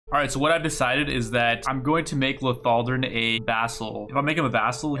All right, so what I've decided is that I'm going to make Lothaldrin a vassal. If I make him a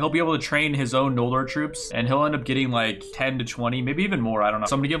vassal, he'll be able to train his own Noldor troops, and he'll end up getting like 10 to 20, maybe even more, I don't know.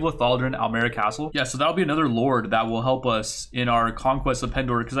 So I'm gonna give Lothaldrin Almera Castle. Yeah, so that'll be another lord that will help us in our conquest of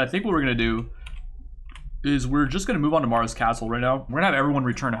Pendor, because I think what we're gonna do is we're just going to move on to Mara's castle right now. We're going to have everyone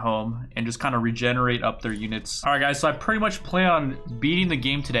return home and just kind of regenerate up their units. All right, guys, so I pretty much plan on beating the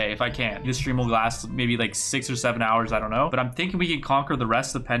game today if I can. This stream will last maybe like 6 or 7 hours, I don't know. But I'm thinking we can conquer the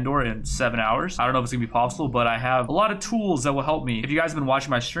rest of Pendor in 7 hours. I don't know if it's going to be possible, but I have a lot of tools that will help me. If you guys have been watching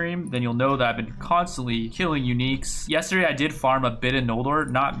my stream, then you'll know that I've been constantly killing uniques. Yesterday, I did farm a bit in Noldor,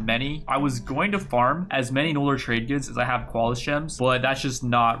 not many. I was going to farm as many Noldor trade goods as I have Qualis gems, but that's just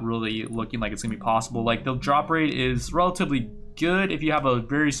not really looking like it's going to be possible. Like, the drop rate is relatively good if you have a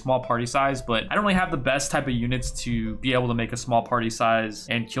very small party size, but I don't really have the best type of units to be able to make a small party size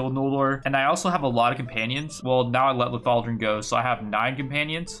and kill Noldor. And I also have a lot of companions. Well, now I let Lothaldrin go, so I have 9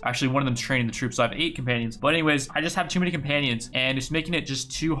 companions. Actually, one of them's training the troops, so I have 8 companions. But anyways, I just have too many companions, and it's making it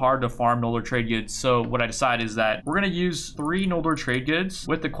just too hard to farm Noldor trade goods. So what I decided is that we're gonna use 3 Noldor trade goods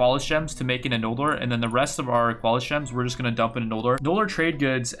with the Qualis gems to make it a Noldor, and then the rest of our Qualis gems we're just gonna dump into Noldor. Noldor trade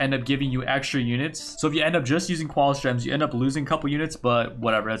goods end up giving you extra units, so if you end up just using Qualis gems, you end up losing a couple units, but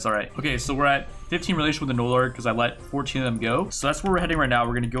whatever, that's all right. Okay, so we're at 15 relation with the Noldor because I let 14 of them go. So that's where we're heading right now.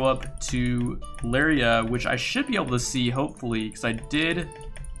 We're gonna go up to Laria, which I should be able to see, hopefully, because I did.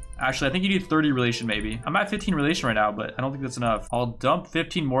 Actually, I think you need 30 relation maybe. I'm at 15 relation right now, but I don't think that's enough. I'll dump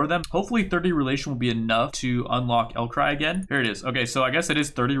 15 more of them. Hopefully 30 relation will be enough to unlock Elcry again. Here it is. Okay, so I guess it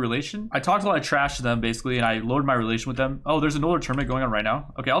is 30 relation. I talked a lot of trash to them basically, and I lowered my relation with them. Oh, there's a Noldor tournament going on right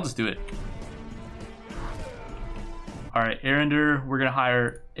now. Okay, I'll just do it. All right, Arender, we're gonna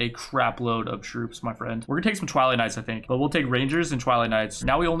hire a crap load of troops, my friend. We're gonna take some Twilight Knights, I think, but we'll take Rangers and Twilight Knights.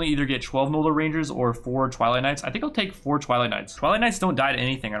 Now we only either get 12 Noldor Rangers or 4 Twilight Knights. I think I'll take 4 Twilight Knights. Twilight Knights don't die to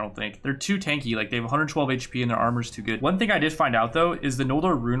anything, I don't think. They're too tanky, like they have 112 HP and their armor's too good. One thing I did find out though is the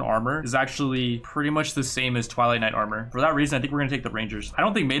Noldor rune armor is actually pretty much the same as Twilight Knight armor. For that reason, I think we're gonna take the Rangers. I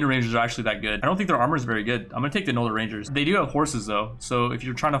don't think Maiden Rangers are actually that good. I don't think their armor is very good. I'm gonna take the Noldor Rangers. They do have horses though, so if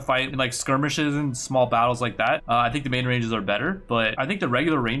you're trying to fight in like skirmishes and small battles like that, I think the Maiden Rangers are better, but I think the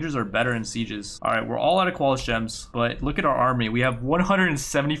regular Rangers are better in sieges. All right, we're all out of Qualis gems, but look at our army. We have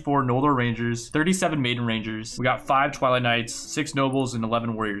 174 Noldor Rangers, 37 Maiden Rangers. We got 5 Twilight Knights, 6 Nobles, and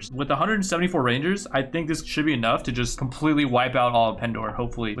 11 Warriors. With 174 Rangers, I think this should be enough to just completely wipe out all of Pendor,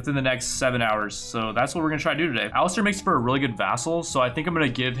 hopefully, within the next 7 hours. So that's what we're gonna try to do today. Alistair makes for a really good vassal, so I think I'm gonna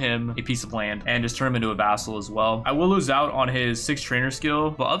give him a piece of land and just turn him into a vassal as well. I will lose out on his 6 trainer skill,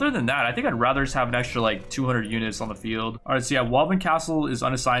 but other than that, I think I'd rather just have an extra like 200 units on the field. All right, so yeah, Walvin Castle is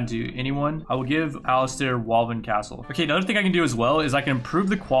unassigned to anyone. I will give Alistair Walvin Castle. Okay, another thing I can do as well is I can improve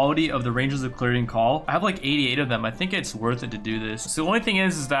the quality of the Rangers of Clarion Call. I have like 88 of them. I think it's worth it to do this. So the only thing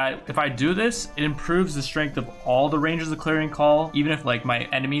is that if I do this, it improves the strength of all the Rangers of Clarion Call, even if like my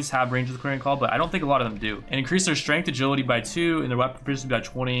enemies have Rangers of Clarion Call, but I don't think a lot of them do. And increase their strength agility by 2 and their weapon proficiency by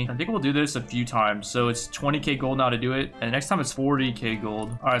 20. I think we'll do this a few times. So it's 20k gold now to do it. And next time it's 40k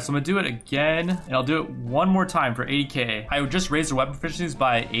gold. All right, so I'm gonna do it again, and I'll do it one more time for 80k. I would just raise their weapon proficiencies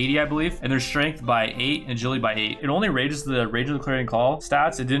by 80, I believe, and their strength by 8 and agility by 8. It only raises the Ranger of the Clarion Call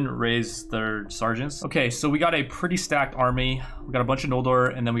stats. It didn't raise their sergeants. Okay, so we got a pretty stacked army. We got a bunch of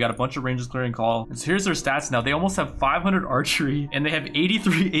Noldor, and then we got a bunch of Rangers of Clarion Call. And so here's their stats now. They almost have 500 archery, and they have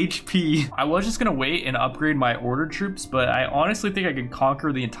 83 HP. I was just gonna wait and upgrade my ordered troops, but I honestly think I can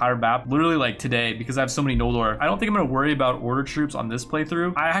conquer the entire map literally like today because I have so many Noldor. I don't think I'm gonna worry about ordered troops on this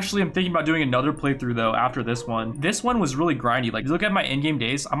playthrough. I actually am thinking about doing another playthrough though after this one. This one was really grindy. Like, look at my in-game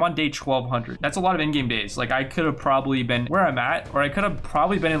days. I'm on day 1200. That's a lot of in-game days. Like, I could have probably been where I'm at, or I could have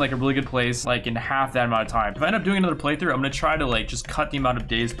probably been in like a really good place like in half that amount of time. If I end up doing another playthrough, I'm gonna try to like just cut the amount of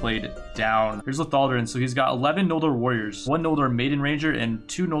days played down. Here's Lothaldrin. So he's got 11 Noldor Warriors, 1 Noldor Maiden Ranger, and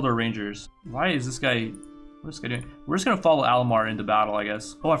 2 Noldor Rangers. Why is this guy... What's this guy doing? We're just gonna follow Alamar into battle, I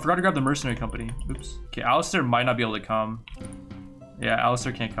guess. Oh, I forgot to grab the mercenary company. Oops. Okay, Alistair might not be able to come. Yeah,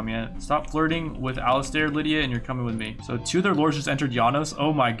 Alistair can't come yet. Stop flirting with Alistair, Lydia, and you're coming with me. So 2 of their lords just entered Janos.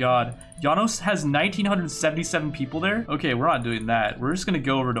 Oh my god. Janos has 1,977 people there? Okay, we're not doing that. We're just gonna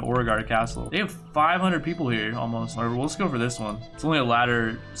go over to Orgard Castle. They have 500 people here, almost. Or we'll just go for this one. It's only a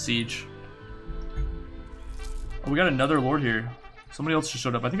ladder siege. Oh, we got another lord here. Somebody else just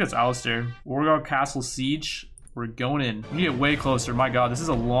showed up. I think that's Alistair. Orgard Castle siege. We're going in. We need to get way closer. My god, this is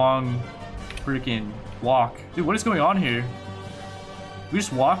a long freaking walk. Dude, what is going on here? We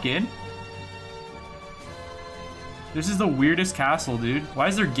just walk in? This is the weirdest castle, dude. Why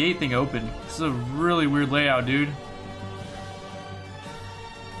is their gate thing open? This is a really weird layout, dude.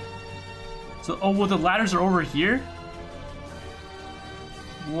 So, oh, well, the ladders are over here?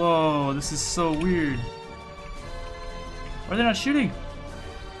 Whoa, this is so weird. Why are they not shooting?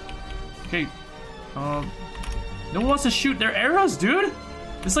 Okay. No one wants to shoot their arrows, dude.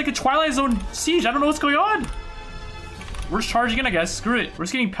 It's like a Twilight Zone siege. I don't know what's going on. We're just charging in, I guess. Screw it. We're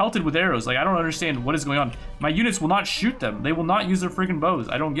just getting pelted with arrows. Like, I don't understand what is going on. My units will not shoot them. They will not use their freaking bows.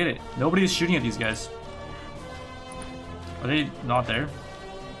 I don't get it. Nobody is shooting at these guys. Are they not there?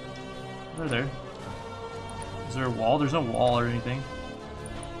 They're there. Is there a wall? There's no wall or anything.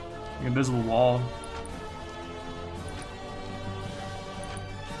 An invisible wall.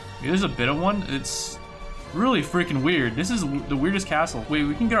 Maybe there's a bit of one. It's really freaking weird. This is the weirdest castle. Wait,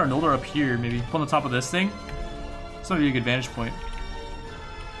 we can get our Noldor up here, maybe. Up on the top of this thing. This might be a good vantage point.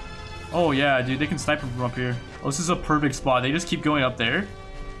 Oh yeah, dude, they can snipe from up here. Oh, this is a perfect spot. They just keep going up there.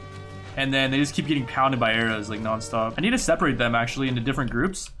 And then they just keep getting pounded by arrows, like, nonstop. I need to separate them, actually, into different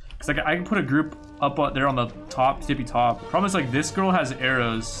groups. Because I can put a group up there on the top, tippy top. The problem is, like, this girl has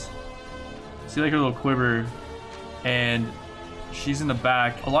arrows. See, like, her little quiver. And she's in the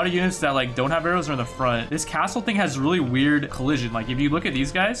back. A lot of units that, like, don't have arrows are in the front. This castle thing has really weird collision. Like, if you look at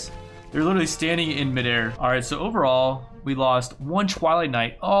these guys, they're literally standing in midair. All right, so overall, we lost one Twilight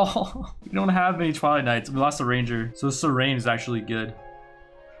Knight. Oh, we don't have many Twilight Knights. We lost a Ranger. So Serene is actually good.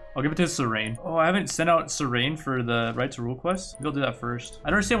 I'll give it to Serene. Oh, I haven't sent out Serene for the Right to Rule quest. Maybe I'll do that first. I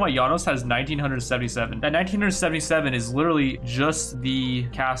don't understand why Janos has 1977. That 1977 is literally just the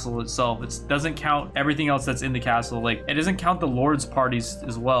castle itself. It doesn't count everything else that's in the castle. Like, it doesn't count the Lord's parties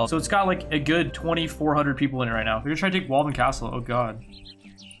as well. So it's got like a good 2,400 people in it right now. We're gonna try to take Walden Castle. Oh God.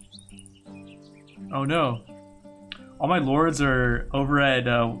 Oh no. All my lords are over at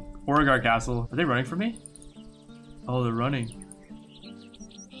Beauregard Castle. Are they running from me? Oh, they're running.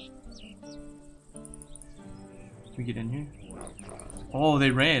 Can we get in here? Oh,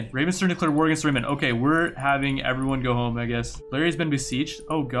 they ran. Ravenstern declared war against Raymond. Okay, we're having everyone go home, I guess. Larry's been besieged.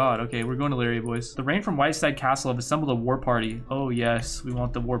 Oh God. Okay, we're going to Larry, boys. The Rain from Whiteside Castle have assembled a war party. Oh yes, we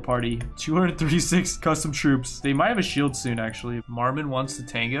want the war party. 236 custom troops. They might have a shield soon, actually. Marmon wants to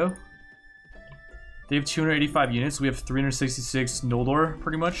tango. They have 285 units. We have 366 Noldor,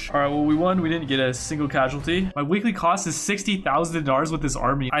 pretty much. All right, well, we won. We didn't get a single casualty. My weekly cost is 60,000 dinars with this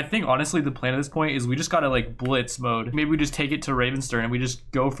army. I think, honestly, the plan at this point is we just gotta, like, blitz mode. Maybe we just take it to Ravenstern and we just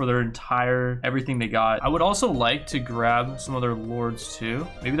go for their entire, everything they got. I would also like to grab some of their lords, too.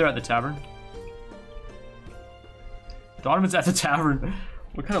 Maybe they're at the tavern. Donovan's at the tavern.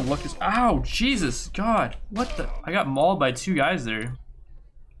 What kind of luck is... Ow, Jesus, God. What the... I got mauled by 2 guys there.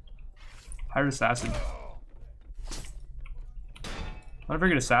 Pirate Assassin. Not a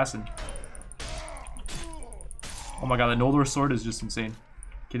very good assassin. Oh my God, the Noldor sword is just insane.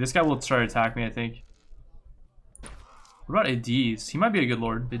 Okay, this guy will try to attack me, I think. What about Adiz? He might be a good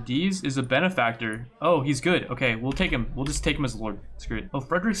lord. Adiz is a benefactor. Oh, he's good. Okay, we'll take him. We'll just take him as a lord. Screw it. Oh,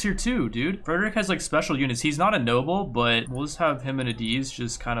 Frederick's here too, dude. Frederick has like special units. He's not a noble, but we'll just have him and Adiz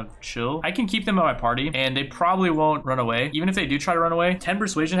just kind of chill. I can keep them at my party, and they probably won't run away. Even if they do try to run away, 10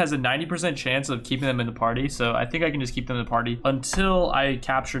 persuasion has a 90% chance of keeping them in the party, so I think I can just keep them in the party until I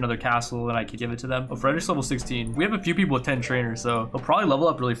capture another castle and I can give it to them. Oh, Frederick's level 16. We have a few people with 10 trainers, so they'll probably level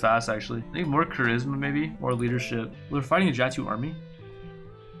up really fast, actually. I think more charisma, maybe, more leadership. Well, they're fighting the Jatu army.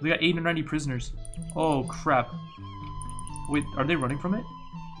 They got 890 prisoners. Oh crap. Wait, are they running from it?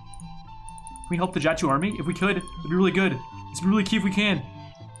 Can we help the Jatu army? If we could, it'd be really good. It's really key if we can.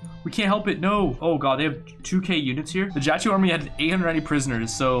 We can't help it, no. Oh God, they have 2K units here. The Jatu army had 890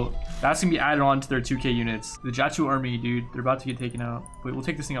 prisoners, so that's gonna be added on to their 2K units. The Jatu army, dude, they're about to get taken out. Wait, we'll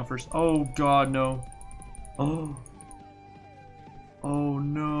take this thing out first. Oh God, no. Oh. Oh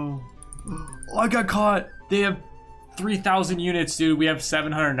no. Oh, I got caught. They have 3,000 units, dude. We have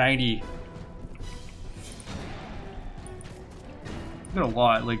 790. We got a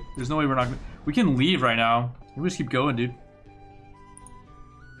lot. Like, there's no way we're not gonna... We can leave right now. We just keep going, dude.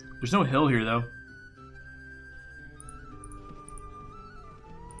 There's no hill here, though.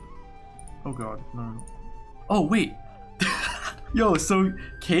 Oh God, no. Oh wait. Yo, so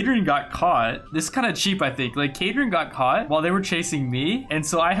Kadrian got caught. This is kind of cheap, I think. Like, Kadrian got caught while they were chasing me, and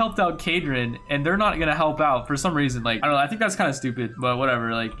so I helped out Kadrian, and they're not gonna help out for some reason. Like, I don't know, I think that's kind of stupid, but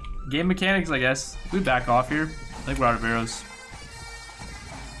whatever. Like, game mechanics, I guess. We back off here. I think we're out of arrows.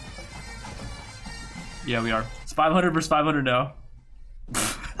 Yeah, we are. It's 500 versus 500 now.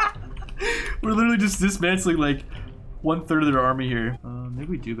 We're literally just dismantling, like, 1/3 of their army here.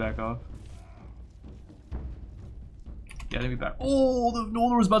 Maybe we do back off. Yeah, I think we back. Oh, the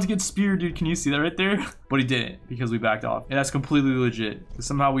Noldor was about to get speared, dude. Can you see that right there? But he didn't because we backed off. And that's completely legit.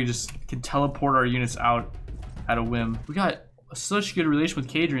 Somehow we just can teleport our units out at a whim. We got such good relation with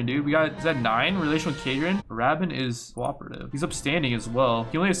Kadrian, dude. We got, is that 9 relation with Kadrian? Rabin is cooperative. He's upstanding as well.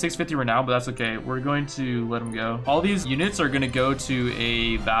 He only has 650 right now, but that's okay. We're going to let him go. All these units are going to go to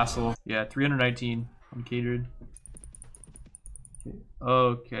a vassal. Yeah, 319 on Kadrian.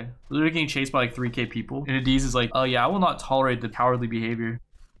 Okay. We're literally getting chased by like 3k people. And Adiz is like, oh yeah, I will not tolerate the cowardly behavior.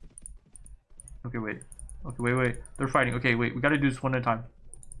 Okay, wait. Okay, wait. They're fighting. Okay, wait. We gotta do this one at a time.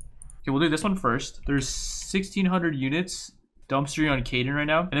 Okay, we'll do this one first. There's 1,600 units dumpstering on Caden right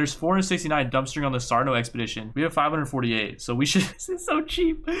now. And there's 469 dumpstering on the Sarno expedition. We have 548. So we should, this is so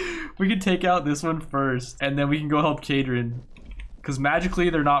cheap. We can take out this one first. And then we can go help Kadrian. Because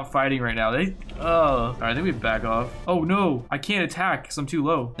magically they're not fighting right now. Alright, I think we back off. Oh no, I can't attack because I'm too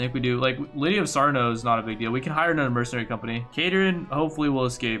low. I think we do. Like, Lydia of Sarno is not a big deal. We can hire another mercenary company. Kadrian hopefully will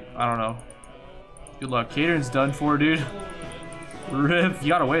escape. I don't know. Good luck. Kadrian's done for, dude. RIP. He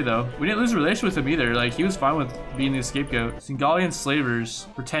got away though. We didn't lose a relation with him either. Like, he was fine with being the scapegoat. Singalian slavers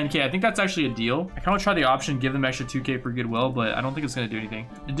for 10k. I think that's actually a deal. I kind of try the option, give them extra 2k for goodwill, but I don't think it's going to do anything.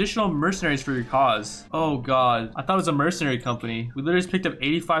 Additional mercenaries for your cause. Oh god. I thought it was a mercenary company. We literally just picked up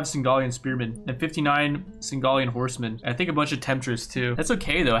 85 Singalian spearmen and 59 Singalian horsemen. I think a bunch of temptress too. That's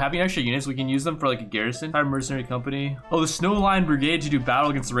okay though. Having extra units, we can use them for like a garrison. Hire a mercenary company. Oh, the Snow Lion Brigade to do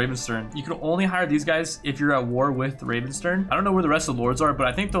battle against the Ravenstern. You can only hire these guys if you're at war with the Ravenstern. I don't know where the rest of the lords are, but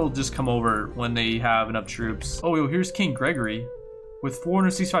I think they'll just come over when they have enough troops. Oh, yo, here's King Gregory with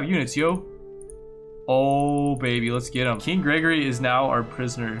 465 units, yo. Oh, baby, let's get him. King Gregory is now our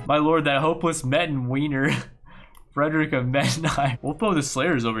prisoner. My lord, that hopeless Metin Wiener. Frederick of Metin. We'll throw the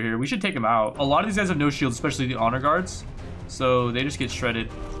Slayers over here. We should take them out. A lot of these guys have no shields, especially the honor guards. So they just get shredded.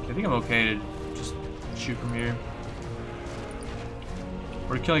 I think I'm okay to just shoot from here.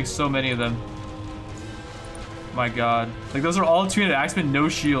 We're killing so many of them. My god. Like, those are all 200 axemen, no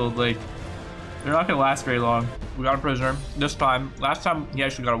shield. Like, they're not gonna last very long. We got a prisoner this time. Last time he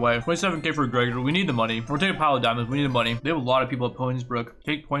actually got away. 27k for Gregory. We need the money. We're taking a pile of diamonds. We need the money. They have a lot of people at Poinsbrook.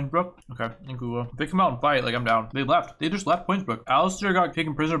 Take Poinsbrook? Okay, I think we will. If they come out and fight, like, I'm down. They left. They just left Poinsbrook. Alistair got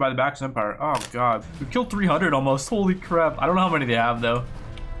taken prisoner by the Bax Empire. Oh god. We killed 300 almost. Holy crap. I don't know how many they have though.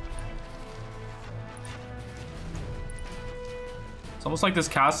 It's almost like this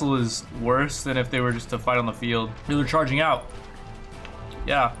castle is worse than if they were just to fight on the field. They're charging out.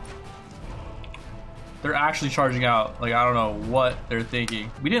 Yeah. They're actually charging out. Like, I don't know what they're thinking.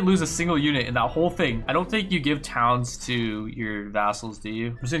 We didn't lose a single unit in that whole thing. I don't think you give towns to your vassals, do you?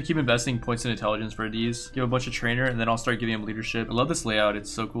 I'm just gonna keep investing points in intelligence for these. Give a bunch of trainer, and then I'll start giving them leadership. I love this layout. It's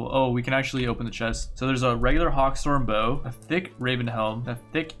so cool. Oh, we can actually open the chest. So there's a regular Hawkstorm bow, a thick Raven helm, a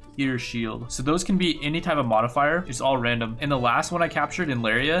thick Heater shield. So those can be any type of modifier. It's all random. In the last one I captured in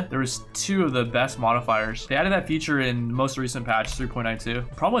Laria, there was 2 of the best modifiers. They added that feature in the most recent patch 3.92.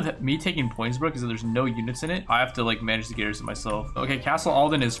 The problem with me taking Poinsbrook is that there's no units in it. I have to like manage the garrison myself. Okay, Castle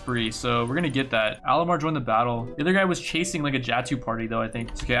Alden is free, so we're gonna get that. Alamar joined the battle. The other guy was chasing like a Jatu party though, I think.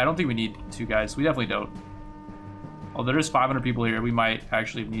 It's okay, I don't think we need 2 guys. We definitely don't. Oh, there is 500 people here. We might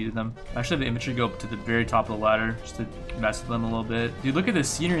actually have needed them. I actually have the infantry go up to the very top of the ladder just to mess with them a little bit. Dude, look at the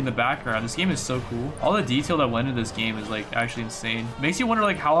scenery in the background. This game is so cool. All the detail that went into this game is like actually insane. It makes you wonder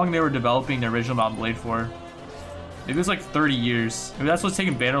like how long they were developing the original mount&blade for. Maybe it was like 30 years. Maybe that's what's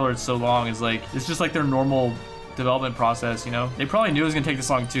taking Bannerlord so long, is like it's just like their normal development process, you know? They probably knew it was gonna take this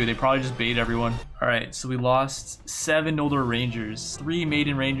long too. They probably just baited everyone. All right, so we lost 7 Noldor Rangers, 3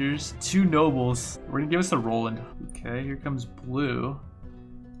 Maiden Rangers, 2 Nobles. We're gonna give us the Roland. Okay, here comes Blue.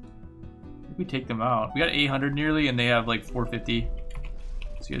 I think we take them out. We got 800 nearly, and they have like 450.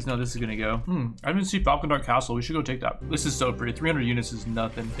 So you guys know this is gonna go. I didn't see Falcon Dark Castle. We should go take that. This is so pretty. 300 units is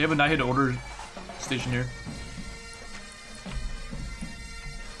nothing. They have a Knighthead Order station here.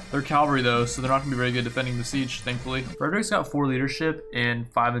 They're cavalry though, so they're not gonna be very good defending the siege, thankfully. Frederick's got 4 leadership and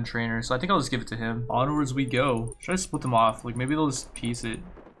 5 in trainer, so I think I'll just give it to him. Onwards we go. Should I split them off? Like maybe they'll just piece it.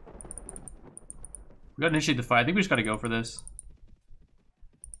 We gotta initiate the fight. I think we just gotta go for this.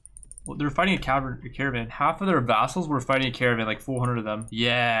 Well, they're fighting a caravan. Half of their vassals were fighting a caravan, like 400 of them.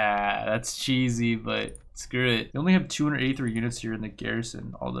 Yeah, that's cheesy, but screw it. They only have 283 units here in the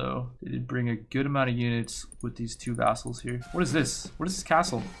garrison, although they did bring a good amount of units with these 2 vassals here. What is this? What is this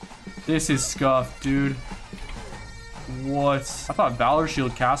castle? This is scuffed, dude. What? I thought Valor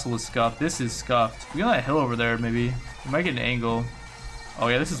Shield Castle was scuffed. This is scuffed. We got that hill over there, maybe. We might get an angle. Oh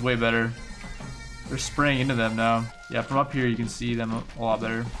yeah, this is way better. They're spraying into them now. Yeah, from up here you can see them a lot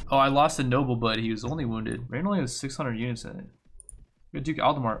better. Oh, I lost a noble, but he was only wounded. Rain only has 600 units in it. We got Duke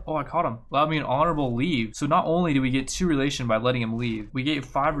Aldemar. Oh, I caught him. Allowed me an honorable leave. So not only do we get 2 relation by letting him leave, we get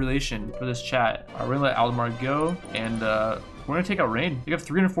 5 relation for this chat. We're gonna let Aldemar go, and We're gonna take out Rain. We have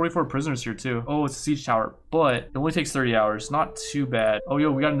 344 prisoners here too. Oh, it's a siege tower, but it only takes 30 hours. Not too bad. Oh,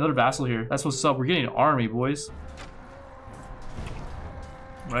 yo, we got another vassal here. That's what's up. We're getting an army, boys.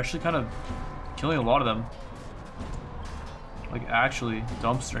 We're actually kind of killing a lot of them. Like, actually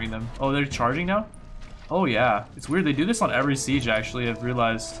dumpstering them. Oh, they're charging now? Oh, yeah. It's weird. They do this on every siege, actually. I've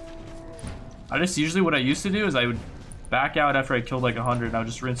realized. Usually what I used to do is I would back out after I killed like 100 and I would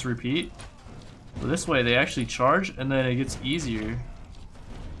just rinse and repeat. But this way, they actually charge and then it gets easier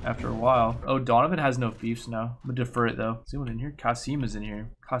after a while. Oh, Donovan has no fiefs now. I'm gonna defer it though. Is anyone in here? Kasim is in here.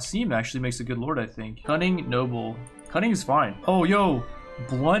 Kasim actually makes a good lord, I think. Cunning, noble. Cunning is fine. Oh, yo.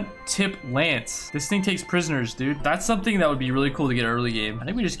 Blunt tip lance. This thing takes prisoners, dude. That's something that would be really cool to get early game. I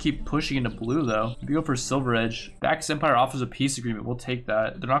think we just keep pushing into blue though. We go for silver edge. Bacchus Empire offers a peace agreement. We'll take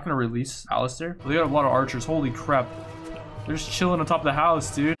that. They're not gonna release Alistair. They got a lot of archers. Holy crap. They're just chilling on top of the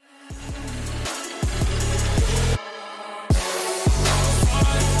house, dude.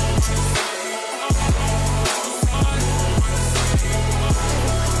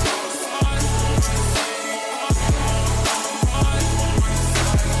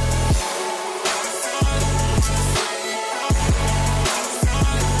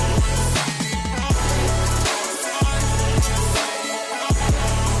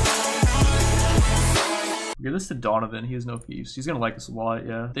 Give this to Donovan. He has no fiefs. He's gonna like us a lot,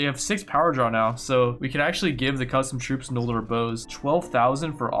 yeah. They have 6 power draw now, so we can actually give the custom troops Noldor bows.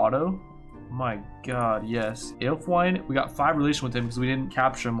 12,000 for auto. My god, yes. Aelfwine, we got 5 relation with him because we didn't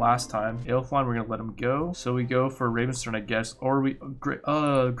capture him last time. Aelfwine, we're gonna let him go. So we go for Ravenstern, I guess. Or we...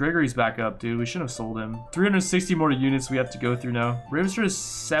 Gregory's back up, dude. We shouldn't have sold him. 360 more units we have to go through now. Ravenstern has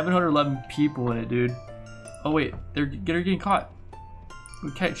 711 people in it, dude. Oh, wait. They're getting caught.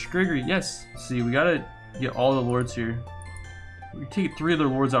 We catch Gregory, yes. See, we gotta get all the lords here. We take 3 of their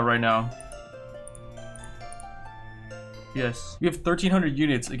lords out right now. Yes. We have 1,300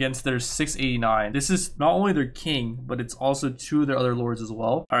 units against their 689. This is not only their king, but it's also 2 of their other lords as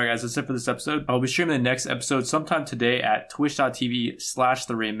well. Alright guys, that's it for this episode. I'll be streaming the next episode sometime today at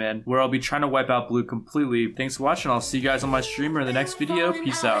twitch.tv/TheRainMan, where I'll be trying to wipe out blue completely. Thanks for watching. I'll see you guys on my stream or in the next video.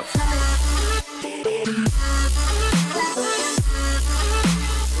 Peace out.